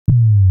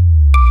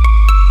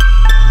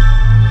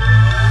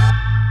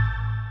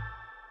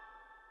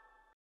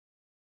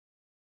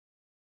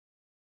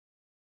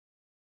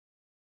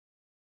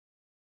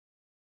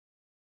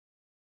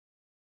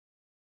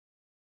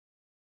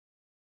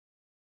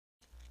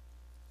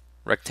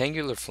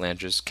Rectangular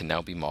flanges can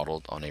now be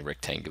modeled on a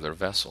rectangular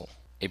vessel.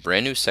 A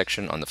brand new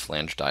section on the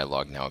flange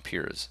dialog now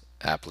appears,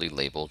 aptly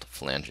labeled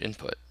Flange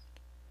Input.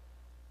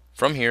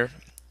 From here,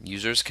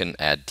 users can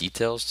add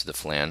details to the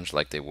flange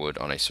like they would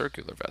on a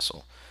circular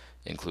vessel,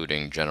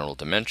 including general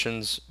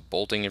dimensions,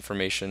 bolting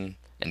information,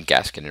 and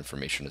gasket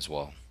information as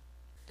well.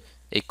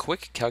 A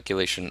quick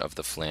calculation of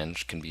the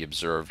flange can be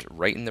observed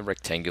right in the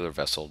rectangular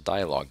vessel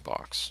dialog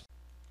box.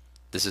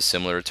 This is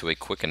similar to a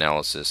quick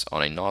analysis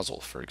on a nozzle,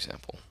 for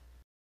example.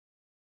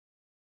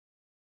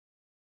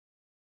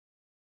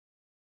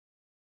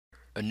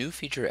 A new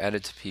feature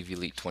added to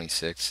PV-Elite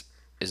 26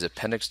 is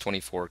Appendix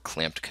 24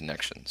 clamped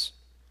connections.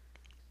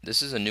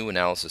 This is a new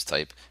analysis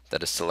type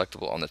that is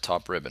selectable on the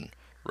top ribbon,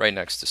 right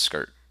next to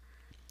skirt.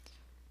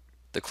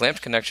 The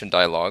clamped connection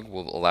dialog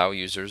will allow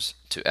users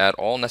to add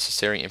all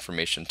necessary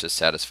information to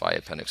satisfy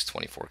Appendix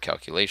 24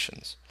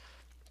 calculations.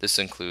 This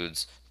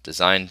includes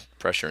design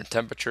pressure and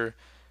temperature,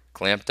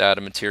 clamp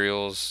data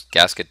materials,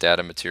 gasket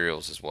data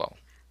materials as well.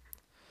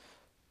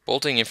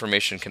 Bolting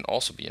information can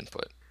also be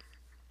input.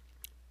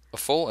 A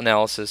full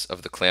analysis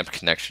of the clamp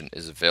connection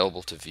is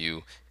available to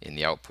view in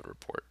the output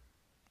report.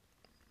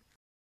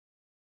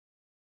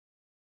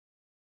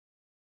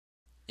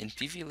 In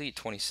PV-Elite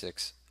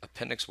 26,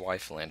 Appendix Y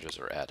flanges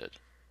are added.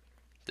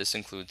 This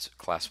includes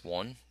Class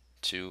 1,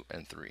 2,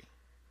 and 3.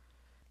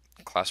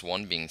 Class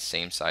 1 being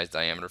same size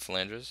diameter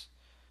flanges,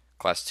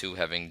 Class 2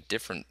 having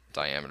different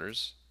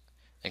diameters,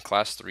 and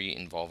Class 3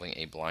 involving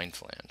a blind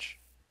flange.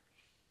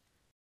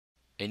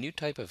 A new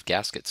type of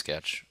gasket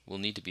sketch will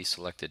need to be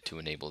selected to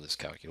enable this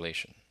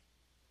calculation.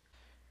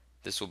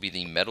 This will be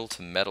the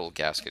metal-to-metal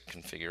gasket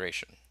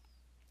configuration.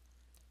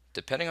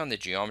 Depending on the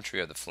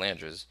geometry of the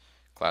flanges,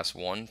 Class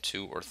 1,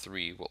 2, or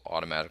 3 will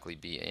automatically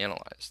be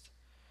analyzed.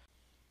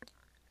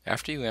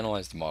 After you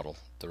analyze the model,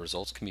 the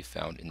results can be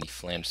found in the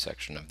flange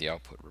section of the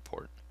output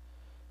report.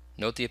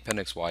 Note the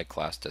Appendix Y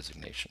class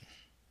designation.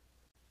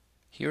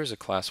 Here is a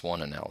Class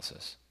 1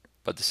 analysis,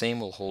 but the same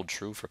will hold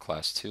true for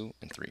Class 2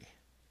 and 3.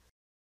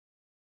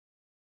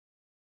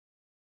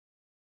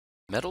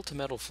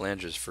 Metal-to-metal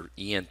flanges for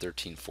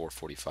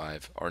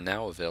EN13445 are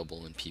now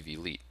available in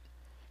PV-Elite.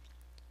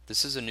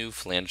 This is a new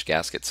flange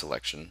gasket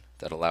selection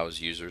that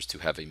allows users to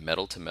have a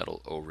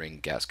metal-to-metal O-ring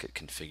gasket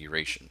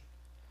configuration.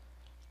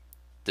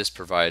 This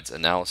provides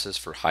analysis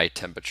for high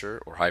temperature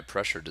or high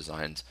pressure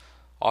designs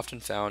often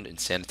found in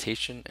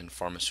sanitation and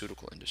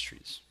pharmaceutical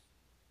industries.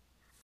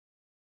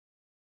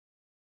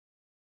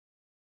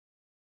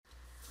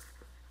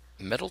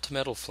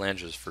 Metal-to-metal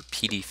flanges for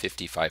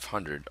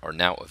PD5500 are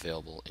now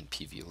available in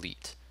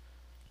PV-Elite.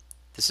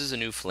 This is a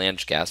new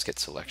flange gasket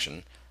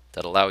selection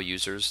that allow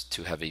users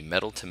to have a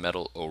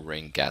metal-to-metal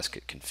O-ring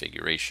gasket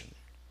configuration.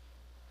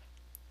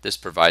 This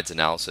provides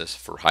analysis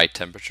for high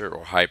temperature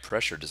or high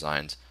pressure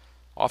designs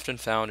often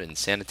found in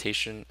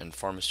sanitation and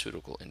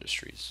pharmaceutical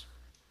industries.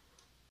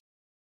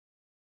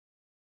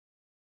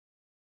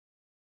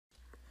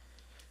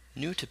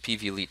 New to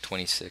PV-Elite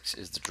 26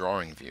 is the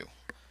drawing view.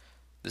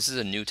 This is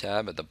a new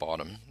tab at the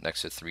bottom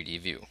next to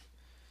 3D view.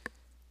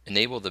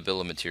 Enable the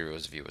bill of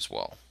materials view as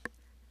well.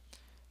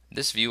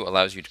 This view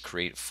allows you to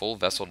create full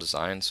vessel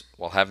designs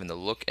while having the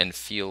look and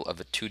feel of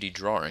a 2D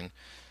drawing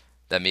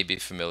that may be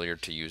familiar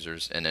to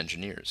users and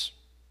engineers.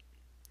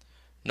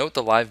 Note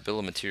the live bill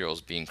of materials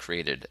being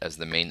created as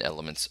the main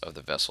elements of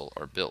the vessel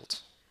are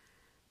built.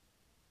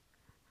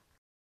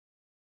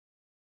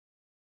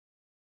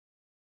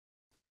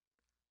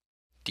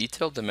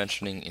 Detailed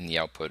dimensioning in the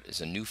output is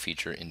a new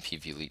feature in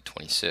PV-Elite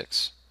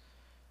 26.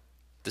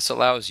 This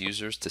allows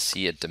users to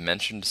see a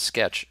dimensioned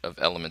sketch of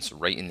elements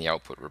right in the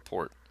output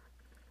report.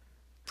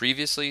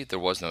 Previously, there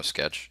was no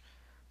sketch,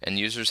 and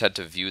users had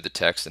to view the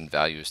text and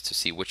values to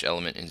see which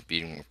element is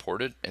being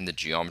reported and the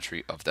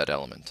geometry of that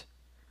element.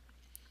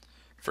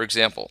 For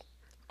example,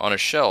 on a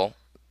shell,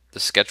 the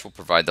sketch will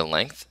provide the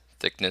length,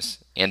 thickness,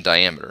 and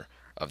diameter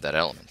of that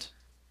element.